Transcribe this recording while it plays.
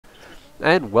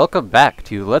And welcome back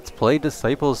to Let's Play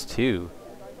Disciples 2.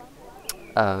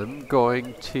 I'm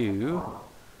going to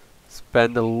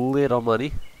spend a little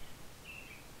money.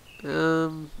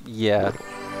 Yeah.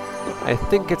 I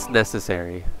think it's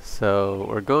necessary. So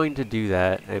we're going to do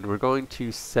that, and we're going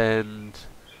to send...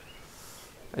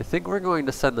 I think we're going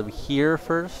to send them here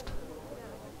first.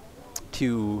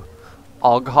 To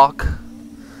Oghok.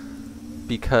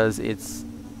 Because it's...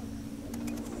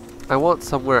 I want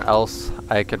somewhere else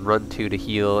I can run to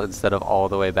heal instead of all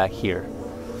the way back here.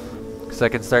 Because I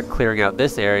can start clearing out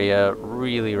this area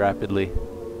really rapidly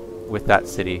with that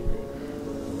city.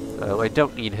 I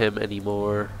don't need him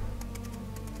anymore.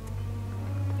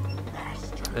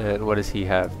 And what does he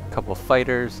have? A couple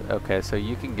fighters. Okay, so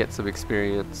you can get some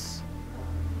experience.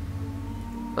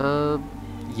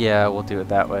 Yeah, we'll do it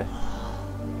that way.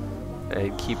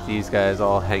 And keep these guys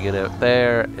all hanging out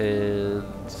there and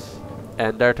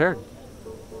end our turn.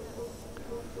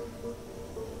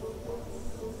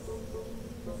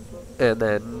 And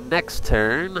then next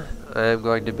turn, I'm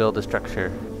going to build a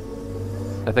structure.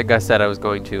 I think I said I was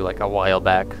going to like a while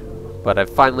back, but I've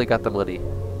finally got the money.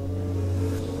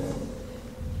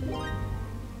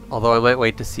 Although I might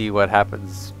wait to see what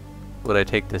happens when I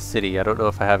take this city. I don't know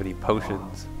if I have any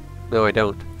potions. No, I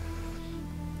don't.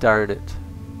 Darn it.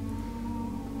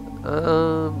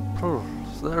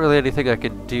 There's not really anything I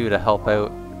can do to help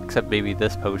out, except maybe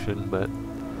this potion, but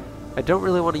I don't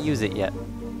really want to use it yet.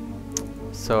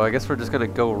 So I guess we're just gonna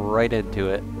go right into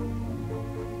it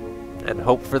and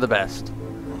hope for the best.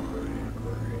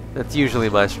 That's usually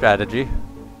my strategy.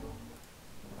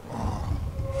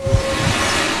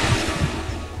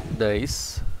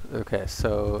 Nice. Okay,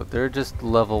 so they're just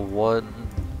level 1.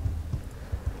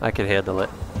 I can handle it.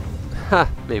 Ha!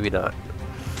 Maybe not.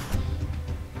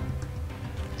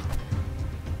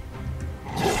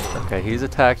 Okay, he's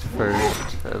attacked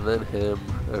first, and then him.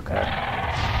 Okay.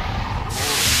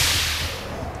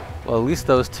 Well, at least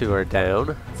those two are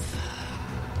down.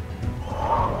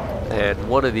 And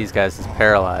one of these guys is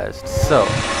paralyzed, so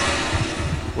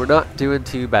we're not doing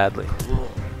too badly.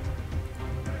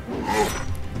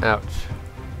 Ouch.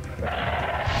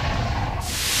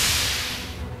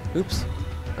 Oops.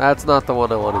 That's not the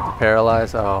one I wanted to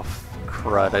paralyze. Oh,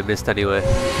 crud. I missed anyway.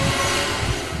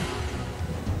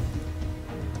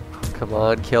 Come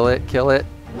on, kill it, kill it.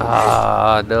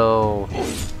 Ah, no.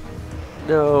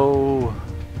 No.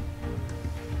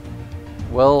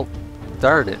 Well,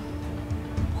 darn it.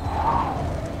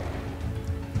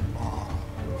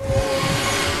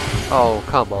 Oh,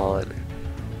 come on.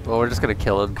 Well, we're just gonna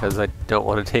kill him because I don't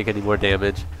want to take any more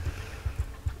damage.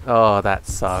 Oh, that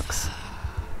sucks.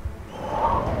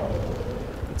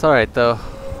 It's alright though.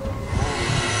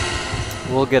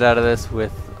 We'll get out of this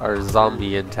with our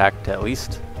zombie intact at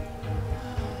least.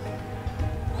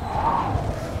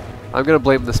 I'm gonna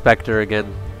blame the Spectre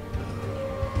again.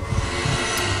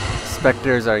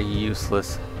 Spectres are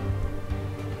useless.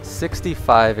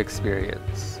 65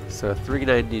 experience. So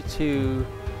 392.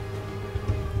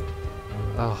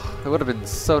 Oh, it would have been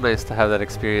so nice to have that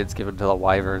experience given to the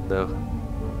Wyvern, though.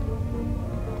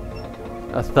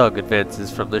 A thug advances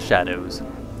from the shadows.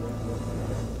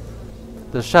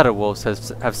 The Shadow Wolves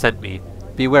have sent me.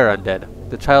 Beware, Undead.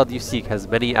 The child you seek has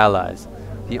many allies.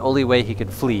 The only way he can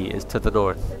flee is to the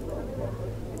north.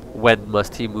 When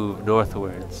must he move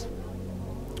northwards?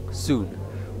 Soon.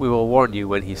 We will warn you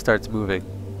when he starts moving.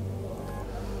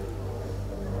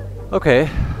 Okay.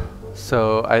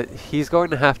 So he's going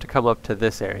to have to come up to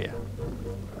this area.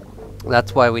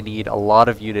 That's why we need a lot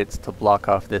of units to block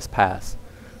off this pass,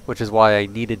 which is why I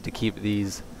needed to keep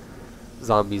these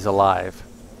zombies alive.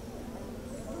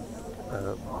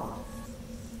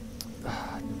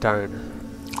 Darn.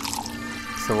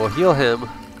 So we'll heal him,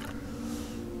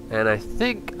 and I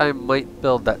think I might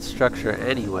build that structure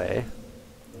anyway,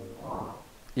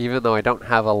 even though I don't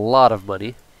have a lot of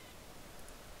money.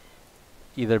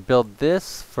 Either build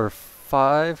this for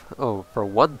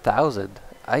 1,000.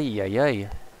 Ay, ay, ay.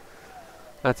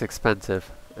 That's expensive.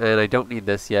 And I don't need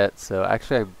this yet, so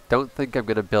actually I don't think I'm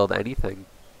going to build anything.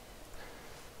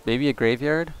 Maybe a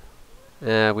graveyard?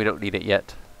 We don't need it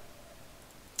yet.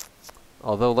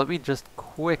 Although, let me just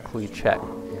quickly check.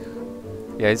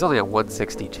 Yeah, he's only at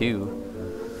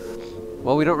 162.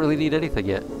 Well, we don't really need anything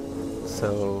yet.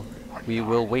 So, we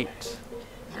will wait.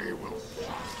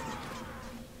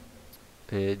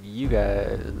 And you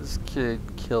guys can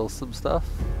kill some stuff.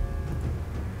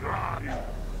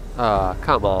 Ah,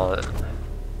 come on.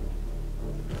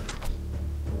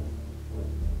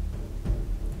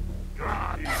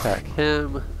 Attack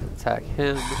him. Attack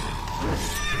him.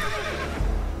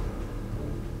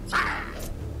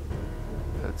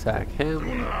 Attack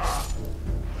him.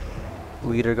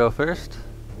 Leader go first?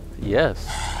 Yes.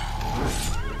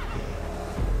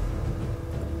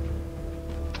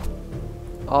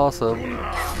 Awesome.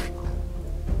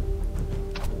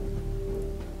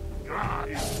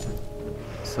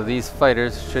 So these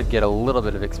fighters should get a little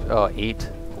bit of oh, 8.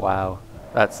 Wow.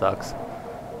 That sucks.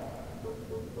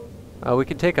 We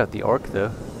can take out the orc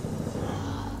though.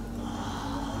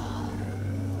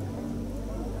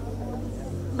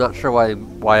 Not sure why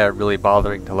I'm really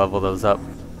bothering to level those up,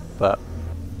 but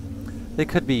they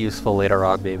could be useful later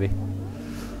on maybe.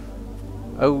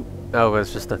 Oh,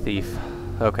 it's just a thief.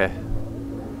 Okay.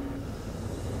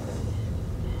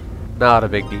 Not a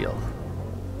big deal.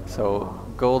 So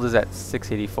gold is at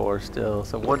 684 still,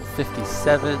 so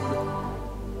 157,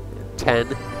 10.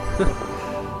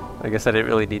 I guess I didn't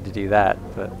really need to do that,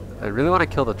 but I really want to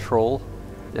kill the troll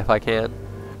if I can,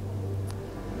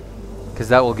 because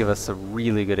that will give us some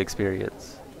really good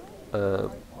experience.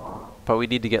 But we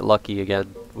need to get lucky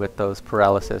again with those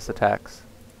paralysis attacks.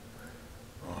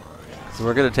 So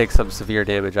we're going to take some severe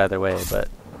damage either way, but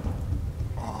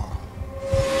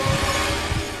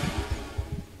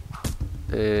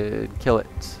and kill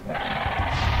it.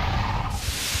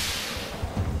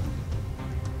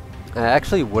 I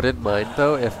actually wouldn't mind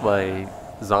though if my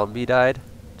zombie died,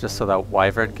 just so that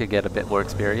Wyvern could get a bit more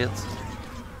experience.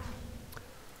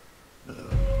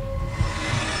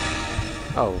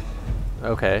 Oh,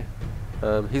 okay.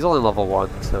 He's only level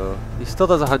 1, so he still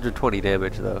does 120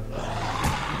 damage though.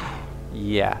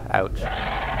 Yeah, ouch.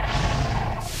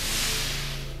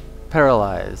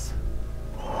 Paralyze.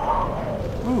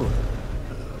 Ooh.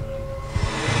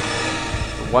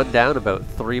 1 down, about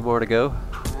 3 more to go.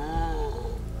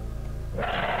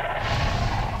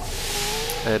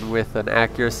 And with an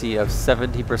accuracy of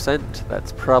 70%,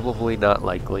 that's probably not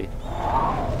likely.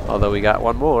 Although we got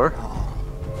 1 more.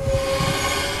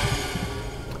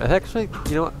 Actually,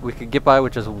 you know what? We could get by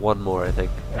with just 1 more, I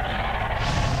think.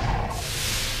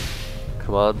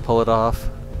 Come on, pull it off.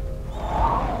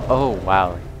 Oh,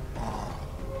 wow.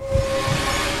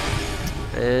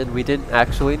 And we didn't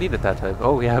actually need it that time.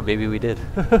 Oh yeah, maybe we did.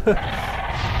 The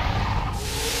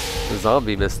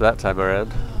zombie missed that time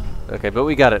around. Okay, but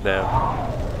we got it now.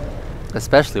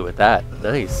 Especially with that.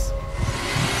 Nice.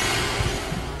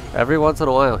 Every once in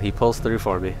a while he pulls through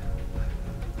for me.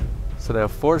 So now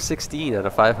 416 out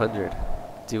of 500.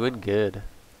 Doing good.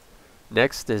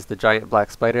 Next is the giant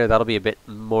black spider. That'll be a bit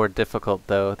more difficult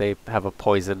though. They have a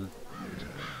poison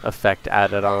effect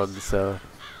added on, so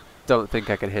don't think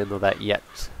I can handle that yet.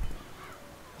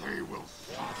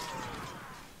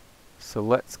 So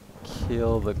let's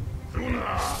kill the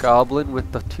goblin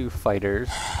with the 2 fighters.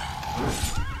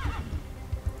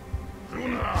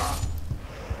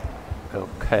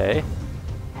 Okay.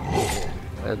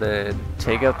 And then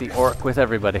take out the orc with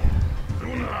everybody.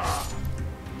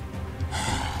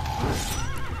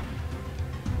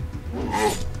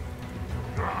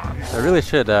 I really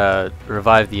should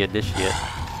revive the initiate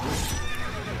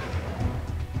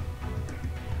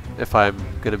if I'm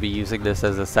going to be using this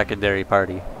as a secondary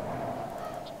party.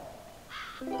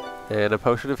 And a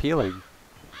potion of healing.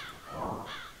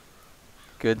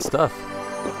 Good stuff.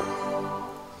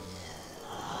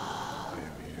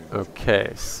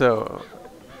 Okay, so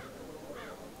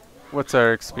what's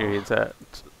our experience at?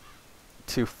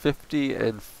 250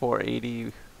 and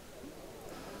 480.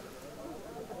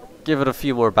 Give it a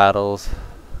few more battles,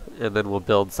 and then we'll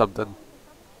build something.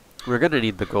 We're gonna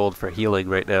need the gold for healing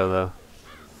right now, though.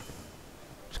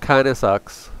 Which kinda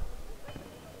sucks,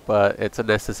 but it's a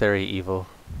necessary evil.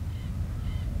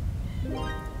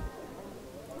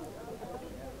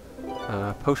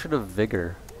 Potion of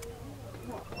Vigor.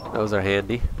 Those are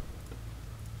handy.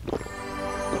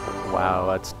 Wow,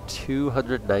 that's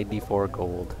 294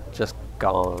 gold. Just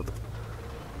gone.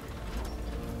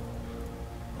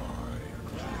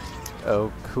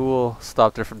 Oh, cool.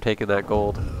 Stopped her from taking that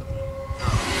gold.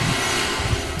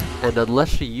 And unless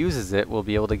she uses it, we'll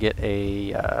be able to get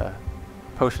a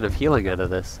potion of healing out of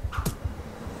this.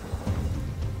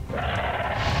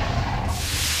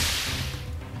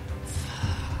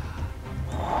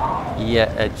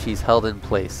 Yeah, and she's held in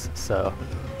place, so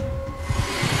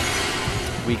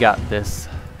we got this.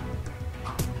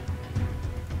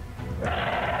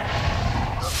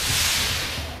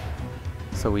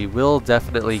 So we will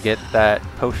definitely get that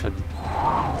potion.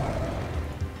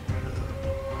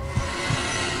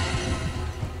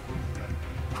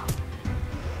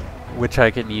 Which I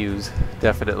can use,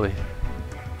 definitely.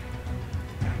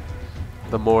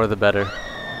 The more the better.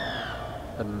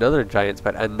 Another giant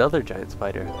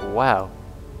spider. Wow.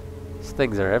 These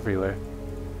things are everywhere.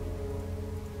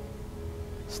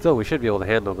 Still, we should be able to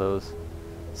handle those.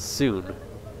 Soon.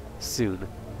 Soon.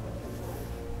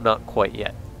 not quite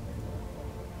yet.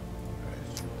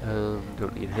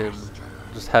 Don't need him.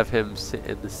 Just have him sit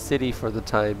in the city for the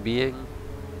time being.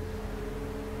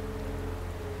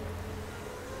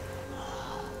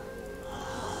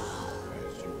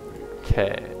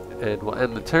 Okay, and we'll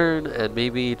end the turn and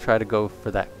maybe try to go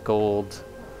for that gold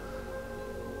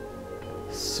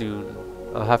soon.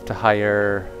 I'll have to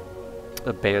hire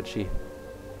a banshee.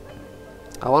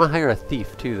 I want to hire a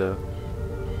thief too, though.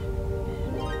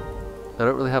 I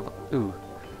don't really have... Ooh.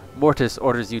 Mortis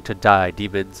orders you to die,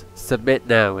 demons. Submit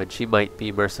now, and she might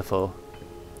be merciful.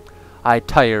 I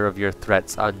tire of your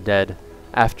threats, Undead.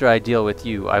 After I deal with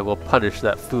you, I will punish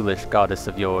that foolish goddess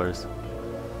of yours.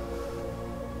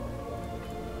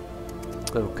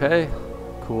 Okay,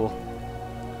 cool.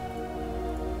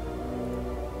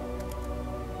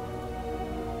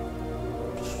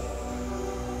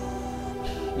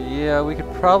 Yeah, we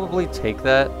could probably take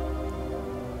that.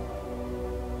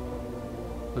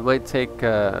 We might take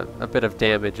a bit of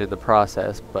damage in the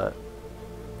process, but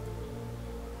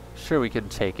sure, we can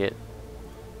take it.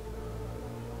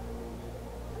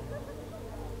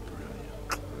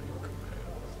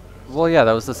 Well, yeah,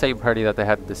 that was the same party that they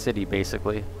had in the city,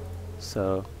 basically.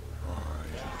 So,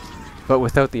 but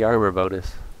without the armor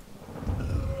bonus.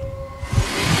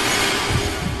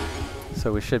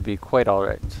 So we should be quite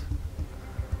alright.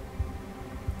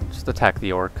 Just attack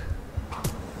the orc.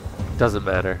 Doesn't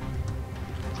matter.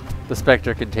 The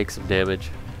Spectre can take some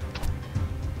damage.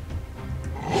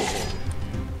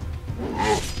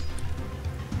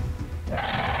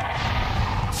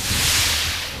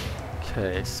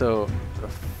 Okay, so the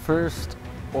first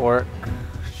orc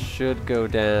should go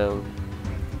down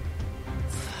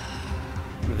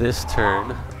this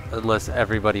turn, unless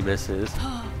everybody misses.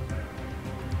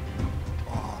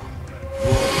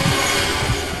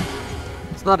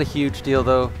 It's not a huge deal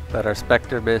though that our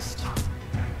Spectre missed.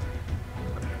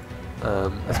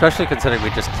 Especially considering we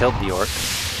just killed the orc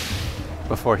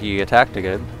before he attacked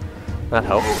again. That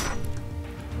helped.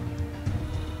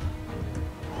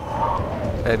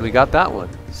 And we got that one,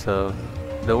 so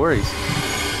no worries.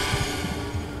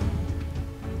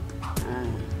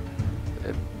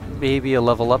 Maybe a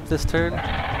level up this turn.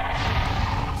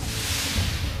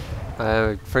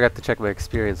 I forgot to check my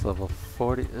experience level.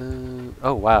 40.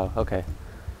 Oh wow, okay.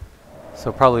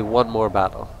 So probably one more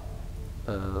battle.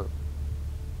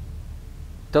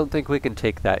 Don't think we can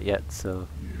take that yet, so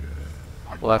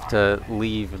we'll have to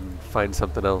leave and find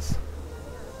something else.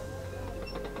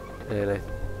 And I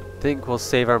think we'll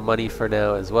save our money for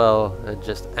now as well and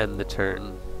just end the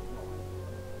turn.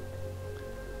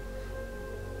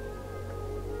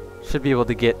 Should be able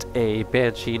to get a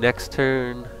banshee next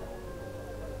turn,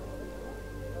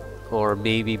 or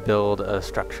maybe build a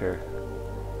structure.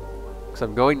 Because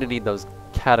I'm going to need those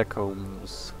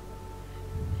catacombs.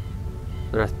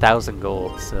 They're 1,000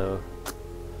 gold, so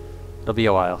it'll be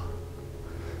a while.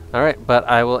 Alright, but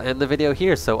I will end the video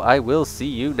here, so I will see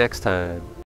you next time.